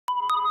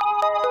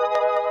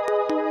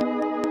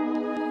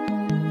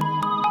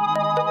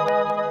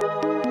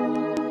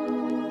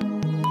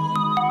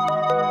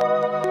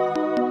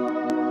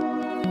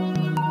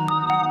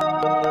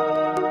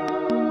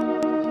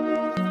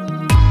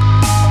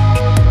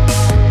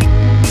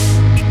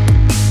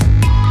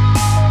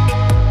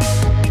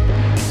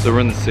So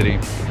we're in the city,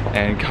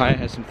 and Kaya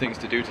has some things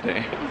to do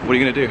today. What are you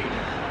gonna do?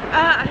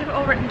 I have it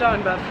all written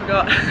down, but I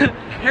forgot.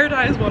 Hair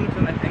dye is one of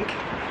them, I think.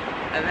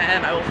 And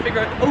then I will figure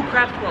out, oh,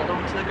 Craft World. I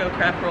want to go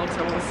Craft World,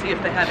 so I want to see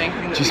if they have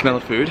anything that Do you smell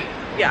the food?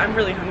 Yeah, I'm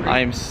really hungry.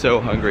 I am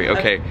so hungry.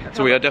 Okay,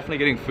 so we are definitely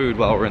getting food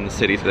while we're in the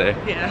city today.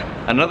 Yeah.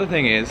 Another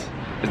thing is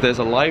there's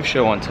a live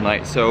show on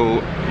tonight.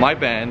 So my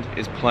band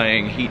is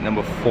playing heat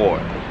number 4,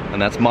 and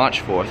that's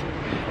March 4th.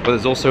 But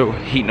there's also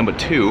heat number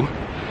 2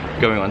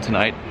 going on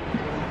tonight.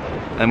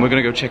 And we're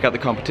gonna go check out the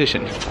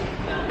competition.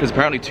 Because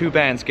apparently 2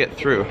 bands get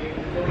through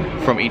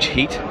from each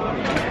heat.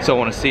 So I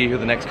wanna see who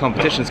the next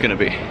competition is gonna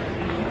be.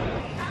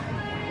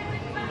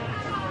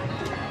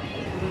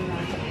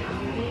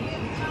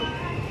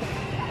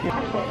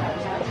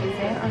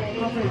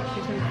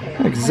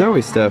 Like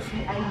Zoe stuff.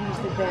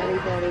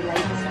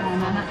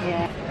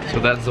 So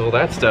that's all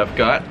that stuff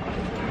got.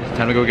 It's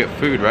time to go get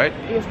food, right?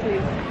 Yes,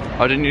 please.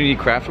 Oh, didn't you need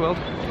Craft World?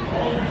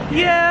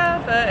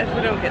 Yeah, but if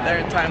we don't get there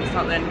in time, it's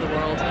not the end of the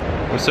world.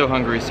 We're so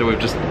hungry, so we've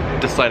just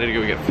decided to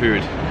go get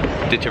food.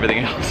 Ditch everything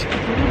else.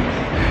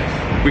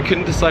 We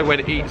couldn't decide where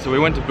to eat, so we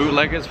went to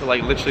Bootleggers for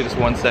like literally just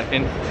 1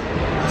 second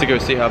to go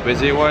see how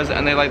busy it was,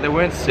 and they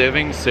weren't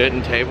serving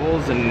certain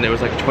tables, and there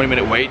was like a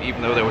 20-minute wait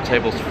even though there were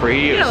tables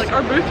free. Yeah, like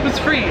our booth was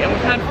free, and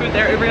we've had food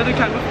there every other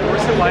time before,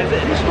 so why is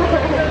it additional?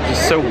 It's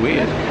just so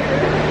weird.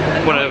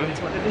 Whatever.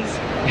 It's what it is.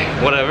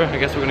 Whatever, I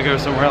guess we're gonna go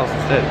somewhere else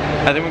instead.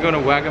 I think we're going to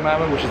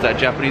Wagamama, which is that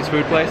Japanese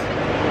food place.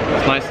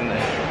 It's nice in there.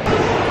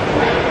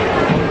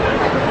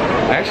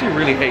 I actually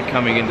really hate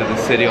coming into the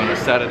city on a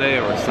Saturday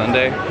or a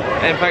Sunday.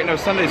 And in fact, no,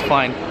 Sunday's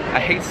fine. I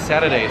hate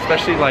Saturday,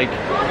 especially like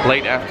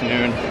late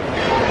afternoon.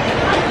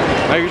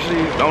 I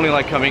usually only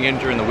like coming in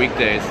during the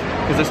weekdays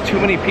because there's too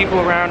many people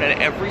around,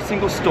 and every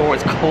single store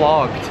is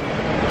clogged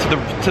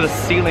to the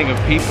ceiling of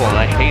people, and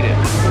I hate it.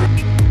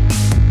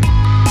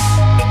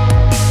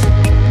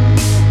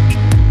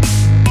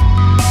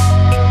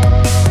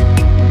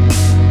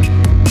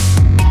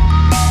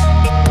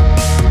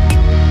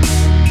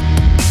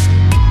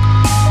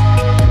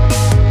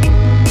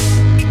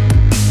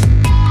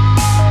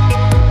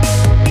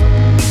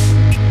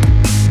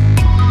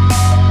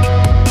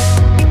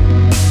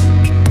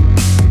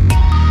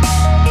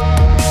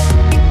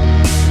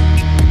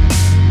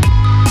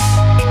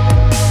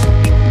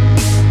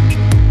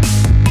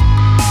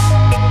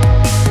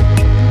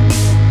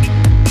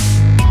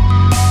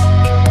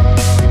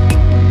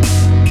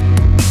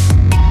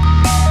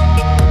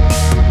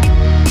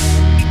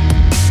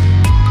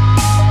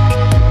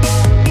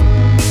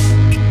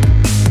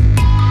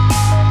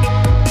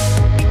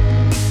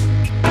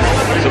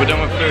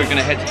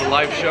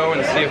 Live show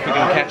and see if we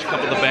can catch a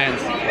couple of the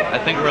bands. I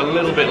think we're a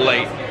little bit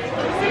late.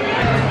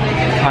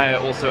 I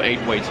also ate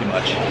way too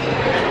much.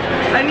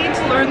 I need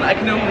to learn that I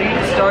can only eat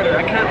a starter.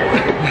 I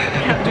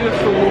can't do a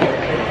full.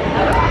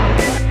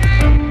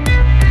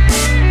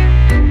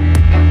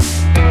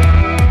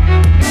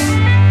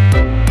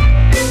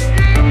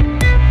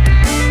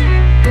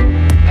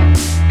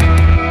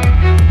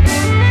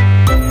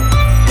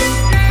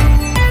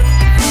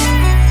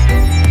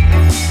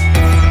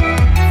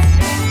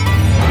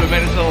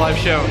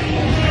 Show.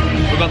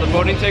 We got the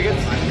voting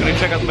tickets. Gonna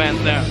check out the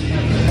bands now.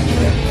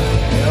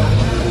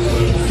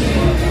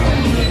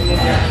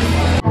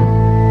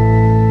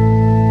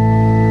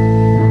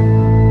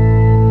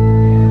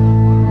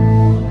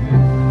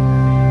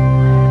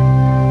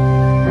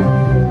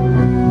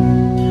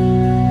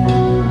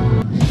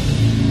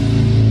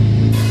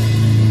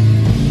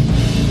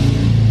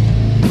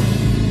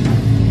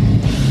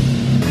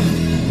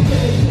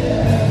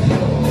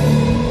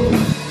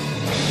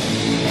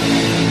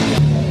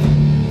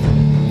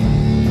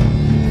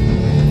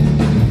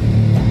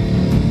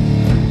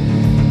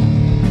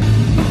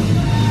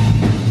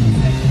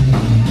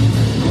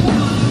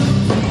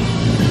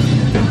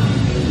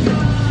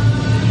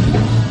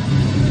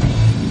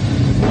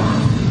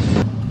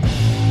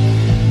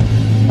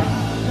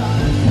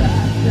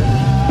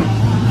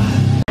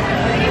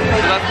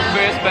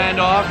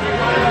 Off.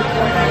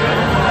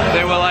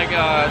 They were like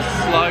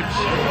sludge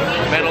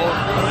metal.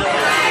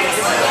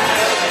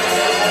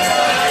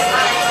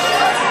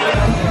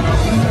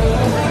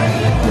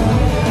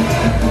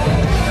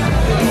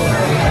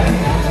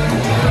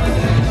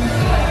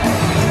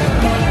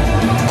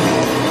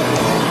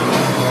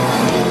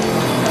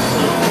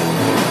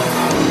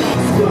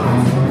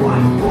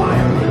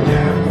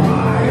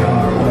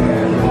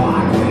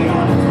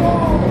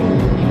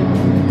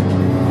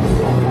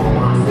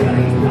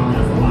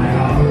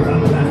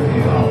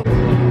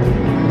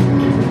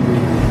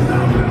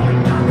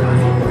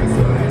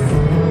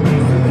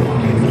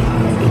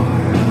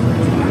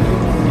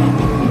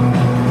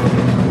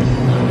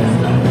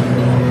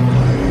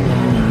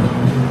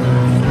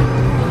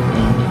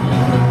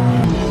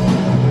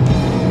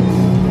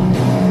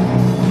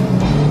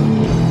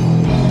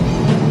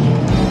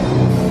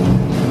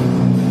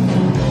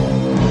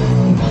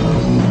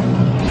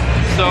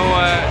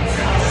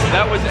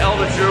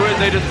 Druid,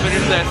 they just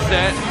finished that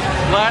set.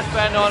 Last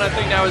band on, I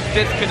think now is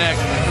Disconnect.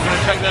 We're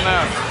gonna check them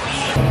out.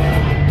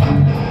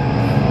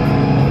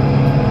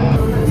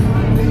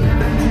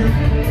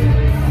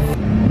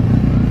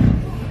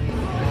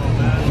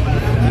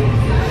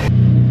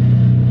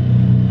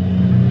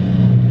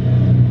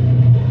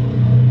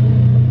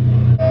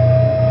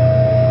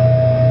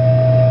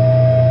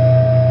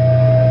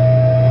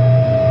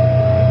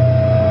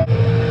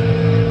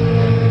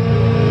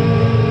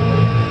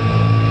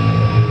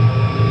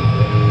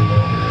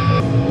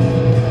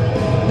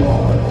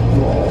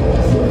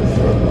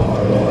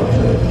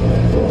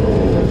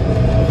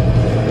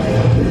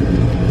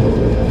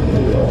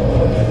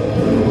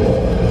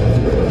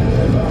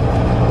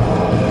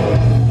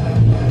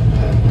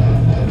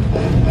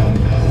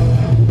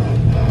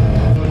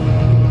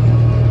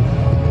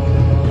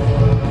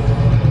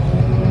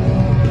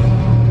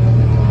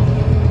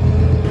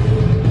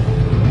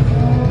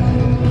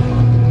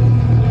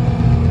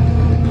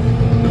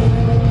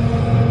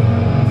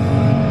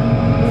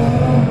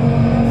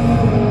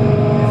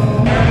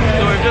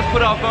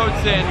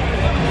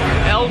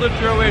 Elder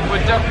Druid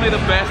were definitely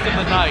the best of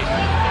the night.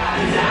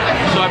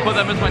 So I put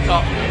them as my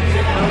top.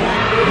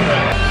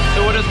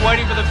 So we're just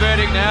waiting for the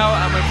verdict now,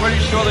 and we're pretty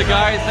sure the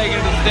guy is taking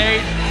to the stage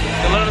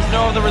to let us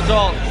know of the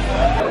results.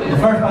 The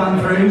first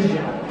band through,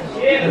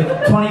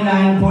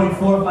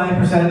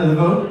 29.45% of the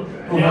vote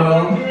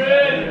overall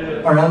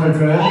are Elder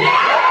Druid.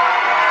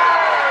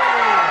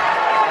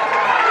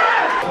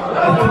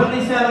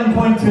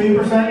 27.2%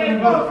 of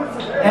the vote.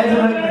 Ended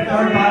out the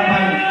third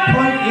band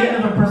by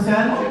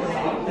 0.8%.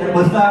 It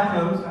was that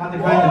close, I had to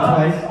grind it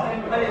twice.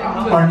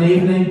 Or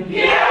NEAMHNI.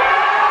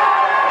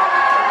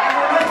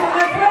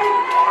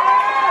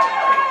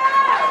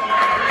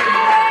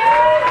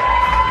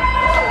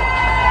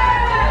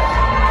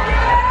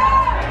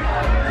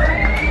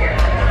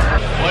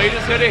 Well, you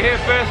just heard it here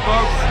first,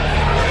 folks.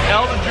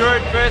 Elder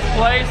Druid first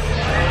place,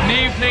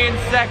 NEAMHNI in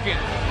second.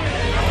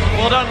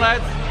 Well done,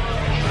 lads.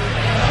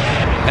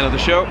 End of the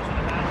show.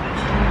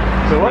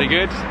 Pretty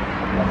good.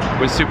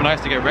 It was super nice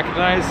to get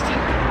recognized.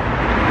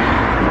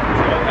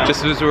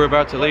 Just as we were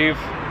about to leave,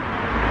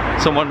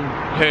 someone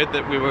heard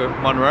that we were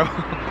Munro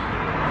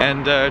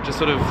and just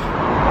sort of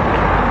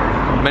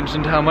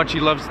mentioned how much he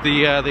loves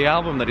the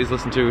album that he's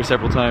listened to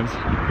several times.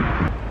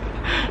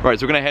 Right,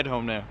 so we're gonna head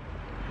home now.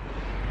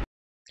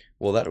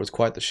 Well, that was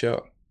quite the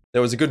show.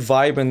 There was a good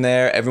vibe in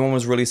there, everyone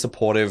was really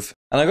supportive,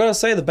 and I gotta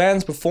say the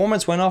band's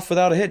performance went off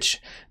without a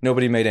hitch.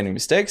 Nobody made any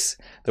mistakes,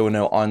 there were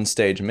no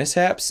on-stage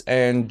mishaps,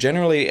 and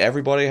generally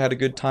everybody had a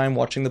good time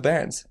watching the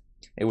bands.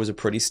 It was a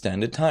pretty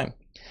standard time.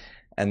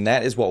 And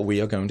that is what we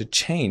are going to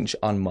change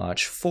on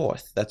March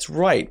 4th. That's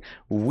right,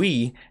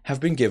 we have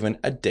been given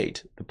a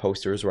date. The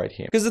poster is right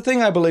here. Because the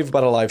thing I believe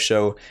about a live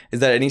show is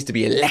that it needs to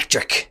be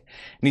electric.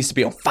 It needs to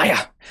be on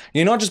fire.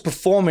 You're not just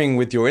performing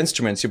with your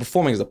instruments, you're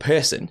performing as a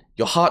person.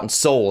 Your heart and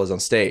soul is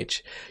on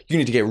stage. You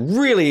need to get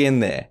really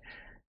in there.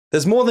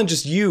 There's more than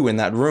just you in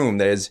that room.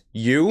 There's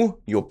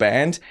you, your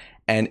band,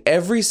 and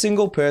every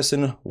single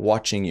person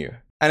watching you.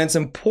 And it's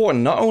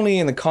important not only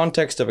in the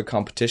context of a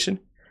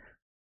competition,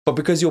 but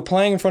because you're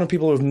playing in front of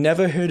people who've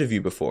never heard of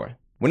you before.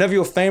 Whenever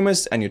you're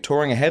famous and you're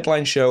touring a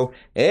headline show,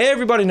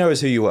 everybody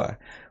knows who you are.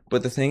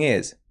 But the thing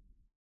is,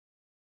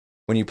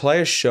 when you play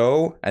a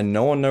show and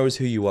no one knows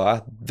who you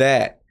are,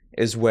 that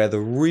is where the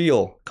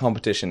real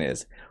competition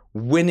is.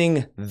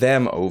 Winning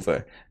them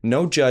over.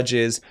 No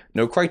judges,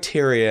 no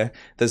criteria,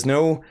 there's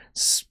no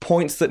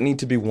points that need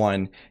to be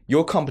won.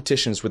 Your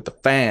competition's with the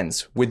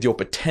fans, with your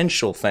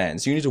potential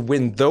fans. You need to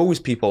win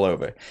those people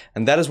over.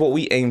 And that is what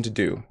we aim to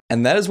do.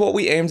 And that is what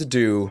we aim to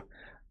do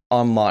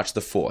on March the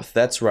 4th.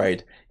 That's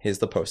right, here's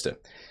the poster.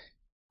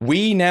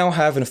 We now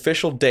have an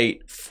official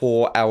date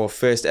for our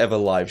first ever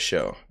live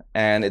show.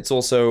 And it's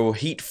also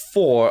Heat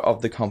 4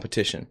 of the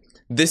competition.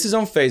 This is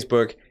on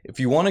Facebook. If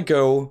you want to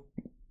go,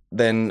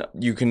 then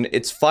you can,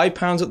 it's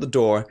 £5 at the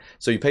door,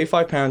 so you pay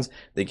 £5,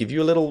 they give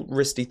you a little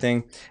wristy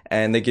thing,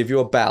 and they give you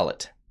a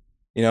ballot.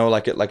 You know,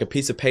 like a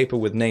piece of paper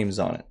with names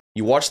on it.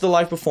 You watch the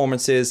live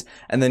performances,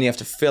 and then you have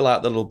to fill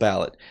out the little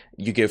ballot.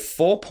 You give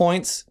 4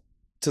 points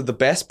to the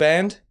best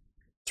band,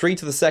 3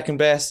 to the second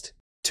best,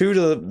 2 to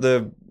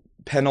the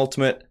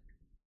penultimate,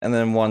 and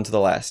then 1 to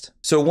the last.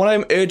 So what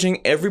I'm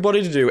urging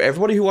everybody to do,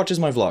 everybody who watches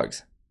my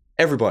vlogs,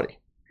 everybody,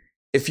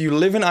 if you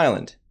live in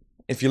Ireland,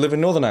 if you live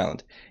in Northern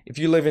Ireland, if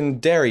you live in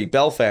Derry,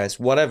 Belfast,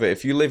 whatever,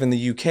 if you live in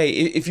the UK,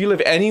 if you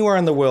live anywhere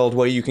in the world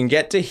where you can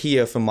get to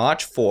here for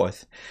March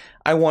 4th,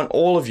 I want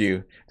all of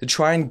you to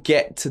try and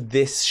get to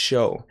this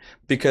show,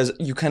 because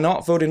you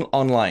cannot vote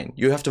online.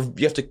 You have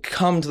to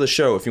come to the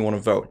show if you want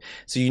to vote.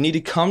 So you need to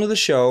come to the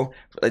show.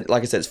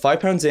 Like I said, it's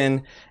 £5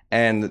 in,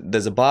 and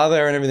there's a bar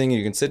there and everything.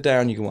 You can sit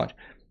down, you can watch.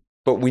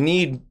 But we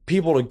need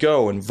people to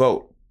go and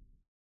vote.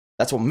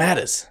 That's what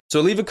matters. So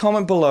leave a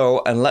comment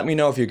below and let me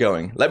know if you're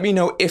going. Let me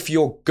know if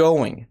you're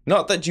going.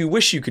 Not that you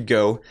wish you could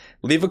go.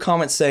 Leave a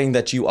comment saying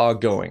that you are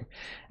going.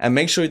 And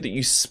make sure that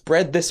you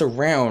spread this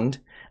around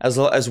as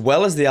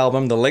well as the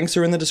album. The links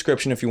are in the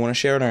description if you want to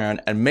share it around.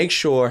 And make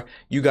sure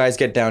you guys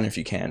get down if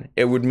you can.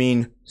 It would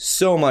mean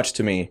so much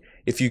to me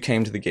if you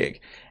came to the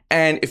gig.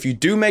 And if you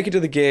do make it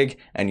to the gig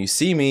and you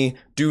see me,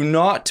 do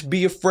not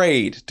be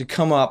afraid to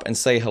come up and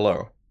say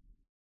hello.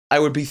 I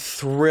would be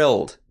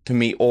thrilled to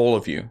meet all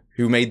of you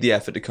who made the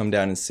effort to come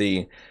down and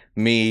see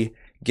me,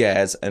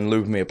 Gaz, and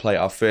Lubomir play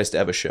our first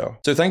ever show.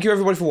 So thank you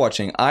everybody for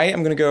watching. I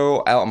am going to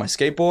go out on my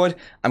skateboard,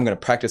 I'm going to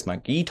practice my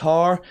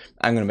guitar,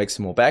 I'm going to make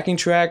some more backing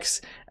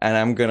tracks, and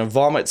I'm going to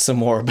vomit some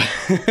more.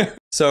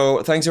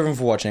 So thanks everyone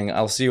for watching,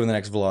 I'll see you in the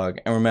next vlog,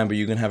 and remember,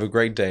 you can have a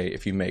great day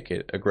if you make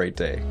it a great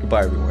day.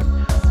 Goodbye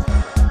everyone.